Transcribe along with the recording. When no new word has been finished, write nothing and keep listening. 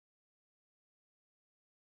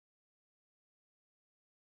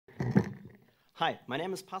Hi, my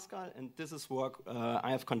name is Pascal, and this is work I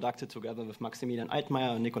have conducted together with Maximilian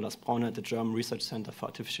Altmeyer and Nicolas Brauner at the German Research Center for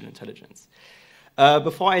Artificial Intelligence.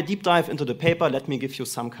 Before I deep dive into the paper, let me give you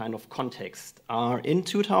some kind of context. In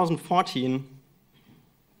 2014,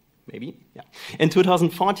 in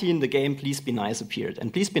 2014, the game Please Be Nice appeared.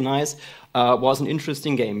 And Please Be Nice was an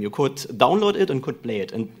interesting game. You could download it and could play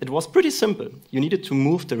it. And it was pretty simple. You needed to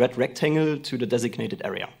move the red rectangle to the designated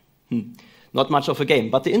area. Not much of a game.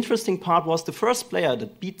 But the interesting part was the first player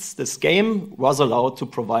that beats this game was allowed to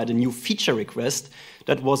provide a new feature request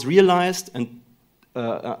that was realized, and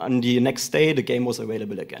on the next day, the game was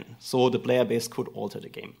available again. So the player base could alter the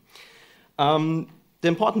game. The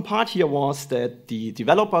important part here was that the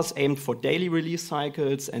developers aimed for daily release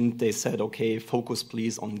cycles, and they said, okay, focus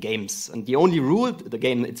please on games. And the only rule, the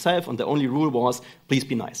game itself, and the only rule was, please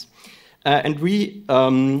be nice. And we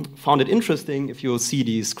found it interesting. If you see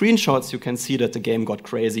these screenshots, you can see that the game got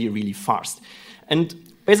crazy really fast. And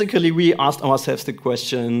basically, we asked ourselves the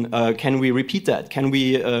question, can we repeat that? Can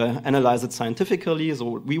we analyze it scientifically?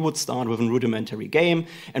 So we would start with a rudimentary game,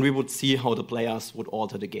 and we would see how the players would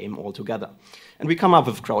alter the game altogether. And we come up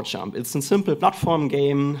with Crowdjump. It's a simple platform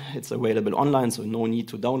game. It's available online, so no need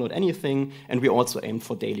to download anything. And we also aimed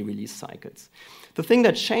for daily release cycles. The thing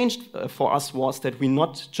that changed for us was that we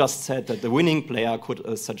not just said that the winning player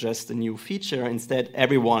could suggest a new feature. Instead,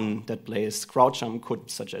 everyone that plays Crowdjump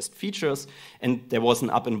could suggest features, and there was an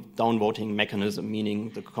up and down voting mechanism, meaning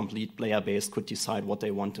the complete player base could decide what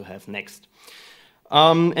they want to have next.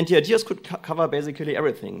 And the ideas could cover basically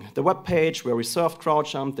everything. The web page where we served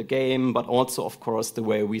Crowdjump, the game, but also, of course, the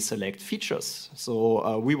way we select features.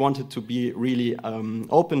 So we wanted to be really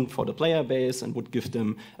open for the player base and would give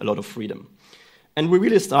them a lot of freedom. And we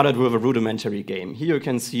really started with a rudimentary game. Here you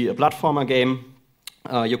can see a platformer game.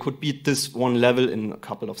 You could beat this one level in a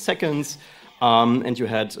couple of seconds. And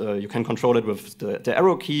you can control it with the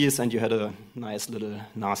arrow keys, and you had a nice little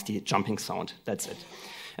nasty jumping sound. That's it.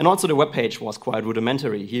 And also the web page was quite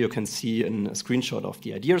rudimentary. Here you can see a screenshot of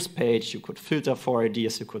the ideas page. You could filter for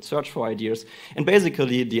ideas, you could search for ideas. And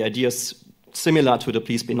basically the ideas, similar to the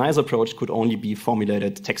Please Be Nice approach, could only be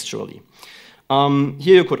formulated textually.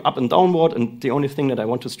 Here you could up and down vote, and the only thing that I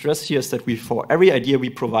want to stress here is that for every idea we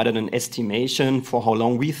provided an estimation for how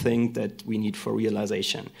long we think that we need for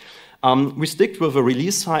realization. We stick with a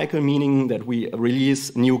release cycle, meaning that we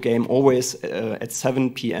release a new game always at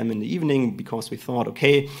 7 p.m. in the evening, because we thought,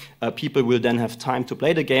 okay, people will then have time to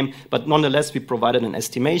play the game, but nonetheless we provided an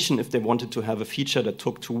estimation. If they wanted to have a feature that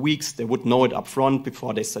took 2 weeks, they would know it up front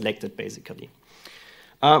before they selected, basically.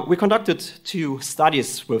 We conducted 2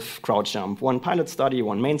 studies with Crowdjump, one pilot study,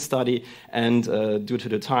 one main study, and due to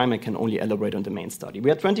the time, I can only elaborate on the main study.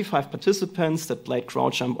 We had 25 participants that played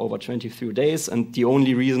Crowdjump over 23 days, and the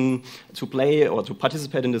only reason to play or to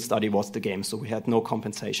participate in the study was the game, so we had no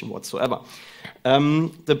compensation whatsoever.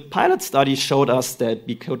 The pilot study showed us that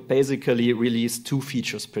we could basically release 2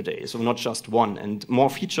 features per day, so not just one, and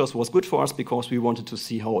more features was good for us because we wanted to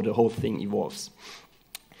see how the whole thing evolves.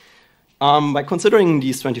 By considering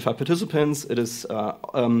these 25 participants,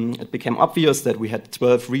 it became obvious that we had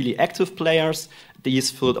 12 really active players.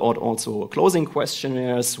 These filled out also closing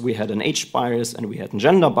questionnaires. We had an age bias and we had a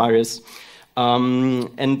gender bias.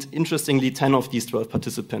 And interestingly, 10 of these 12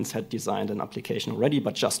 participants had designed an application already,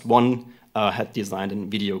 but just one had designed a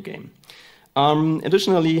video game.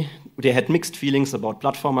 Additionally, they had mixed feelings about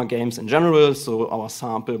platformer games in general, so our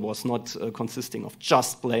sample was not consisting of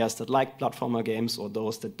just players that like platformer games or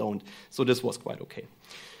those that don't, so this was quite okay.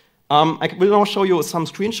 I will now show you some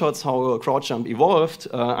screenshots how Crowdjump evolved.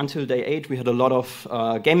 Until day 8, we had a lot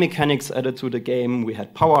of game mechanics added to the game. We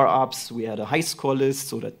had power-ups, we had a high score list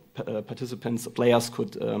so that participants, players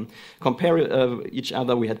could compare each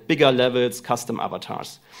other. We had bigger levels, custom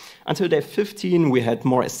avatars. Until day 15, we had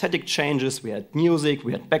more aesthetic changes. We had music,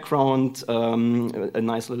 we had background, a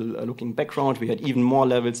nice little looking background. We had even more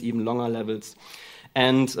levels, even longer levels.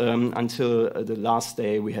 And until the last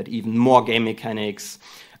day, we had even more game mechanics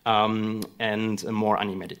and more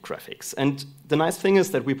animated graphics. And the nice thing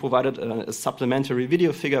is that we provided a supplementary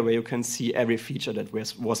video figure where you can see every feature that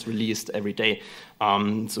was released every day,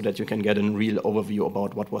 so that you can get a real overview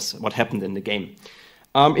about what happened in the game.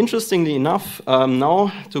 Interestingly enough,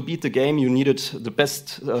 now to beat the game, you needed the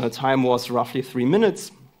best time was roughly 3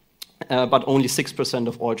 minutes, but only 6%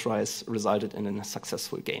 of all tries resulted in a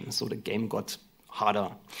successful game. So the game got harder.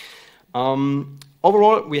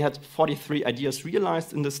 Overall, we had 43 ideas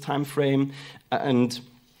realized in this time frame, and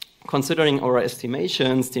considering our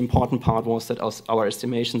estimations, the important part was that our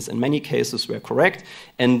estimations in many cases were correct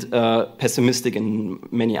and pessimistic in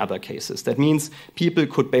many other cases. That means people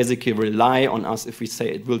could basically rely on us if we say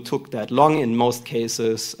it will took that long. In most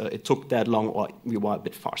cases, it took that long, or we were a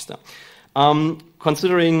bit faster.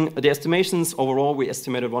 Considering the estimations, overall we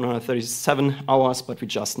estimated 137 hours, but we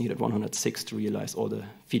just needed 106 to realize all the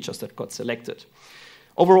features that got selected.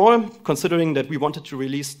 Overall, considering that we wanted to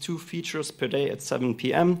release 2 features per day at 7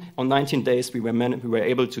 p.m., on 19 days we were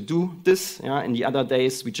able to do this. Yeah? In the other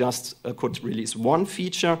days, we just could release 1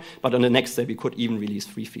 feature, but on the next day we could even release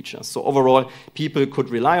 3 features. So overall, people could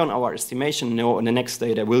rely on our estimation. You know, on the next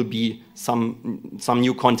day there will be some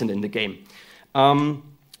new content in the game.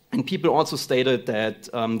 And people also stated that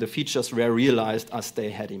the features were realized as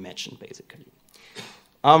they had imagined, basically.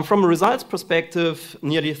 From a results perspective,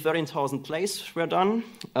 nearly 13,000 plays were done.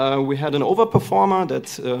 We had an overperformer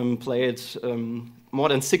that played more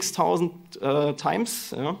than 6,000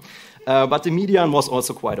 times, yeah? But the median was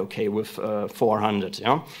also quite okay with 400.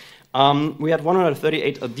 Yeah? We had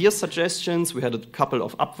 138 idea suggestions. We had a couple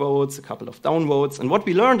of upvotes, a couple of downvotes. And what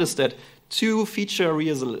we learned is that 2 feature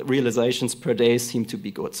realizations per day seemed to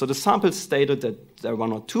be good. So the sample stated that there were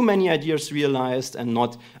not too many ideas realized and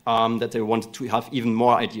not that they wanted to have even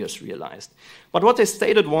more ideas realized. But what they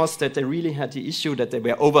stated was that they really had the issue that they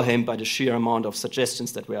were overwhelmed by the sheer amount of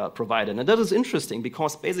suggestions that were provided. And that is interesting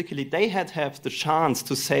because basically they had the chance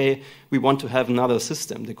to say, we want to have another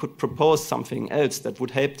system. They could propose something else that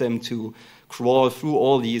would help them to crawl through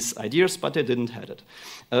all these ideas, but they didn't have it.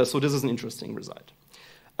 So this is an interesting result.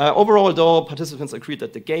 Overall, though, participants agreed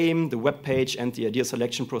that the game, the web page, and the idea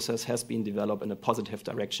selection process has been developed in a positive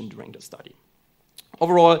direction during the study.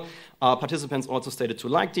 Overall, participants also stated to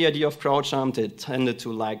like the idea of Crowdjump. They tended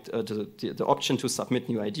to like the option to submit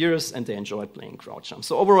new ideas, and they enjoyed playing Crowdjump.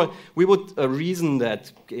 So overall, we would reason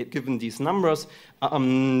that, given these numbers,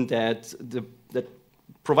 that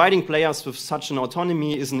providing players with such an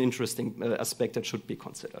autonomy is an interesting aspect that should be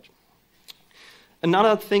considered.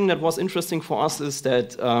 Another thing that was interesting for us is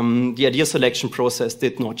that the idea selection process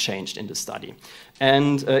did not change in the study.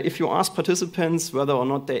 And if you ask participants whether or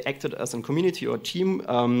not they acted as a community or team,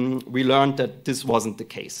 we learned that this wasn't the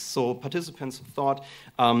case. So participants thought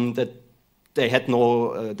that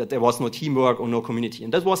that there was no teamwork or no community.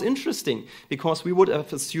 And that was interesting because we would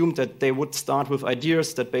have assumed that they would start with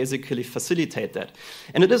ideas that basically facilitate that.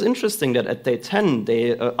 And it is interesting that at day 10,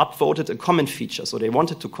 they upvoted a comment feature. So they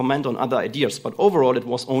wanted to comment on other ideas, but overall it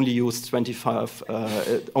was only used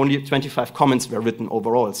only 25 comments were written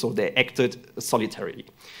overall. So they acted solitarily.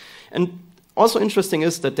 And also interesting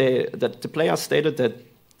is that the players stated that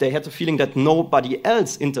they had the feeling that nobody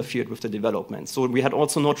else interfered with the development. So we had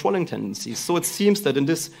also no trolling tendencies. So it seems that in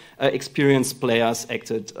this experience, players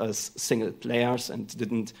acted as single players and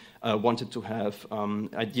didn't wanted to have an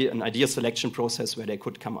idea selection process where they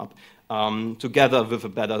could come up together with a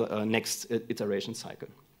better next iteration cycle.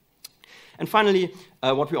 And finally,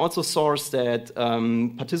 what we also saw is that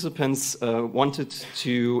participants wanted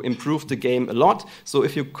to improve the game a lot. So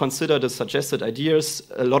if you consider the suggested ideas,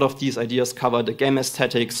 a lot of these ideas cover the game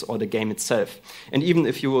aesthetics or the game itself. And even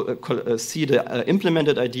if you see the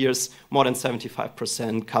implemented ideas, more than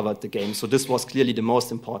 75% covered the game. So this was clearly the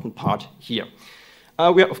most important part here.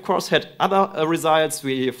 We, of course, had other results.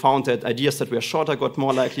 We found that ideas that were shorter got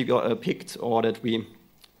more likely picked, or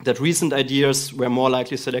that recent ideas were more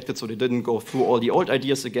likely selected, so they didn't go through all the old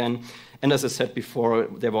ideas again. And as I said before,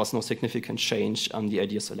 there was no significant change on the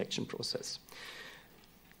idea selection process.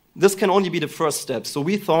 This can only be the first step. So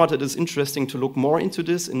we thought it is interesting to look more into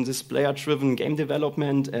this in this player-driven game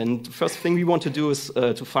development. And the first thing we want to do is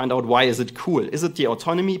to find out, why is it cool? Is it the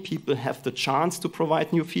autonomy? People have the chance to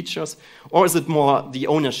provide new features? Or is it more the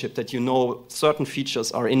ownership, that you know certain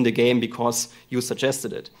features are in the game because you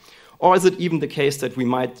suggested it? Or is it even the case that we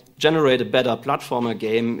might generate a better platformer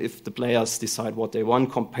game if the players decide what they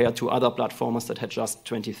want compared to other platformers that had just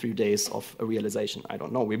 23 days of a realization? I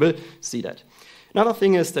don't know. We will see that. Another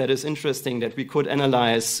thing is that it's interesting that we could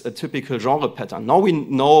analyze a typical genre pattern. Now we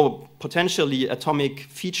know potentially atomic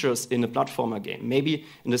features in a platformer game. Maybe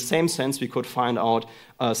in the same sense we could find out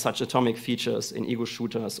such atomic features in ego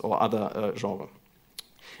shooters or other genres.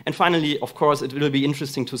 And finally, of course, it will be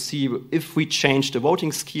interesting to see if we change the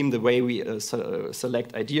voting scheme, the way we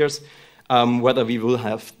select ideas, whether we will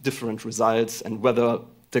have different results and whether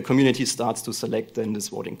the community starts to select in this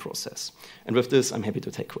voting process. And with this, I'm happy to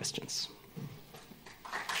take questions.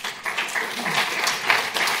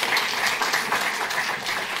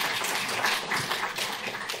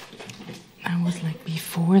 I was like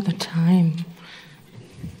before the time.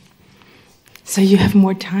 So you have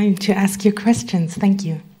more time to ask your questions. Thank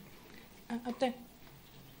you.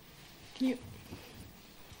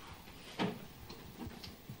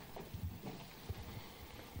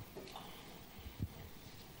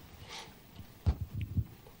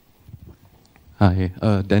 Hi,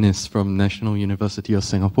 Dennis from National University of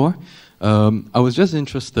Singapore. I was just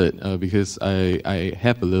interested because I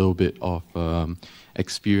have a little bit of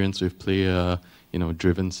experience with player,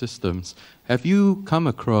 driven systems. Have you come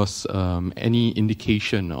across any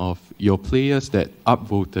indication of your players that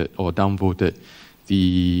upvoted or downvoted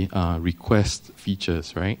the request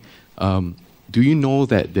features, right? Do you know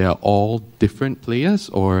that they are all different players,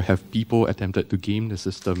 or have people attempted to game the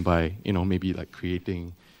system by, maybe like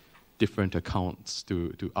creating different accounts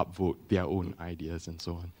to upvote their own ideas and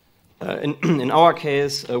so on? In our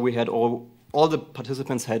case, we had all the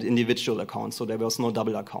participants had individual accounts, so there was no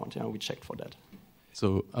double account. We checked for that.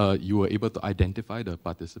 So you were able to identify the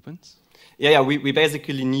participants? Yeah, we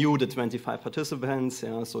basically knew the 25 participants,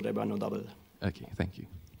 so there were no double. Okay, thank you.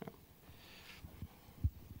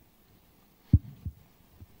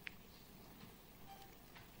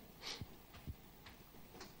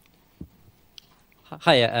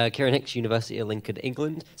 Hi, Kieran Hicks, University of Lincoln,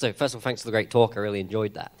 England. So first of all, thanks for the great talk. I really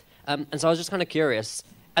enjoyed that. And so I was just kind of curious.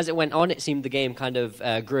 As it went on, it seemed the game kind of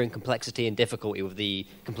grew in complexity and difficulty with the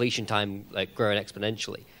completion time growing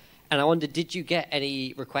exponentially. And I wondered, did you get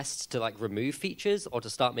any requests to remove features or to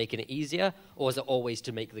start making it easier, or was it always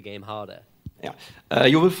to make the game harder? Yeah,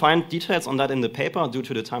 you will find details on that in the paper. Due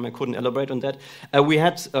to the time, I couldn't elaborate on that. We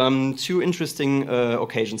had two interesting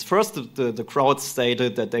occasions. First, the crowd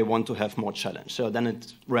stated that they want to have more challenge. So then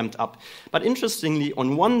it ramped up. But interestingly,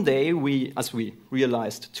 on one day, as we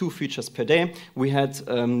realized 2 features per day, we had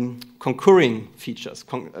concurring features,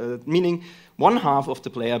 meaning one half of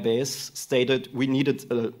the player base stated we needed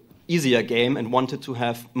an easier game and wanted to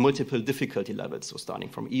have multiple difficulty levels, so starting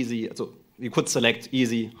from easy, so you could select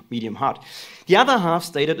easy, medium, hard. The other half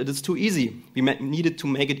stated it is too easy. We needed to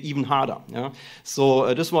make it even harder. Yeah?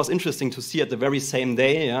 So this was interesting to see at the very same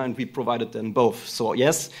day, and we provided them both. So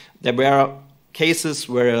yes, there were cases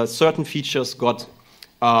where certain features got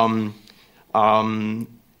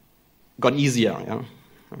easier. Yeah?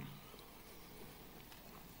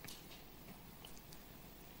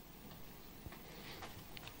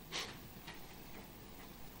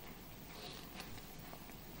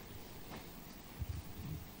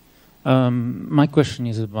 My question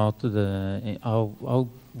is about how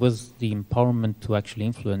was the empowerment to actually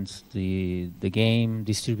influence the game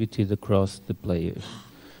distributed across the players?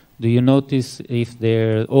 Do you notice if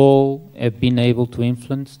they all have been able to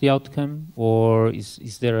influence the outcome, or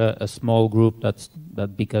is there a small group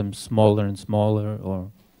that becomes smaller and smaller? Or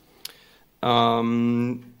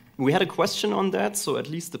we had a question on that, so at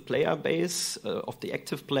least the player base of the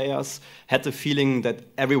active players had the feeling that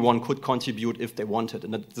everyone could contribute if they wanted,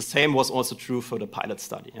 and the same was also true for the pilot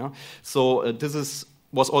study. Yeah? So this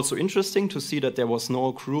was also interesting to see that there was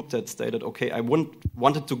no group that stated, okay, I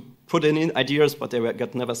wanted to put in ideas, but they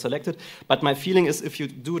got never selected. But my feeling is if you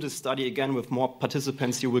do the study again with more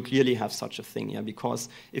participants, you will clearly have such a thing, yeah? Because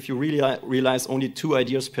if you really realize only 2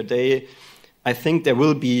 ideas per day, I think there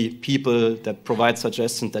will be people that provide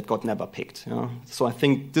suggestions that got never picked. Yeah? So I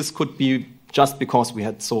think this could be just because we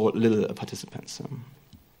had so little participants.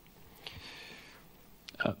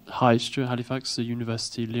 Hi, Stuart Halifax, the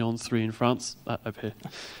University Lyon 3 in France, over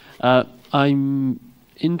here. I'm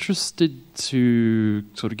interested to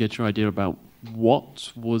sort of get your idea about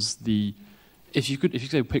what was the, if you could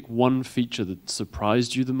say pick one feature that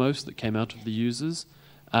surprised you the most that came out of the users,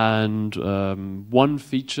 and one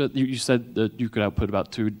feature, you said that you could output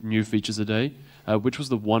about 2 new features a day. Which was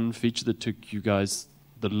the one feature that took you guys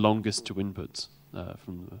the longest to input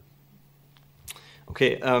from the...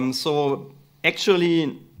 Okay, so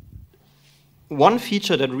actually one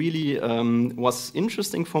feature that really was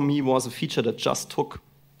interesting for me was a feature that just took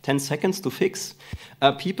 10 seconds to fix.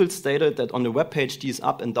 People stated that on the web page these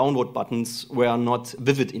up and download buttons were not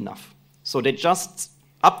vivid enough. So they just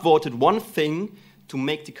upvoted one thing to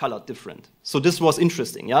make the color different. So this was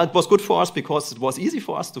interesting. Yeah, it was good for us because it was easy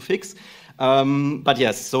for us to fix. But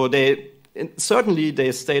yes, so they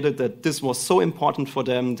stated that this was so important for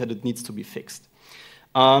them that it needs to be fixed.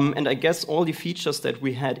 And I guess all the features that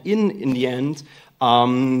we had in the end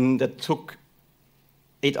that took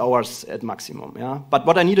 8 hours at maximum. Yeah. But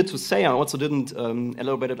what I needed to say, I also didn't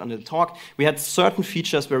elaborate it on the talk. We had certain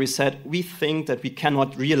features where we said we think that we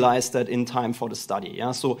cannot realize that in time for the study.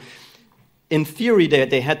 Yeah. So in theory,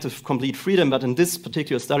 they had the complete freedom, but in this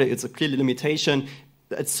particular study, it's a clear limitation.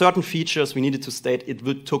 At certain features, we needed to state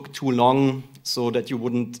it took too long, so that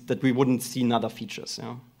we wouldn't see other features.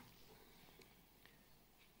 Yeah.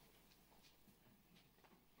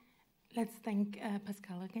 Let's thank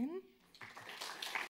Pascal again.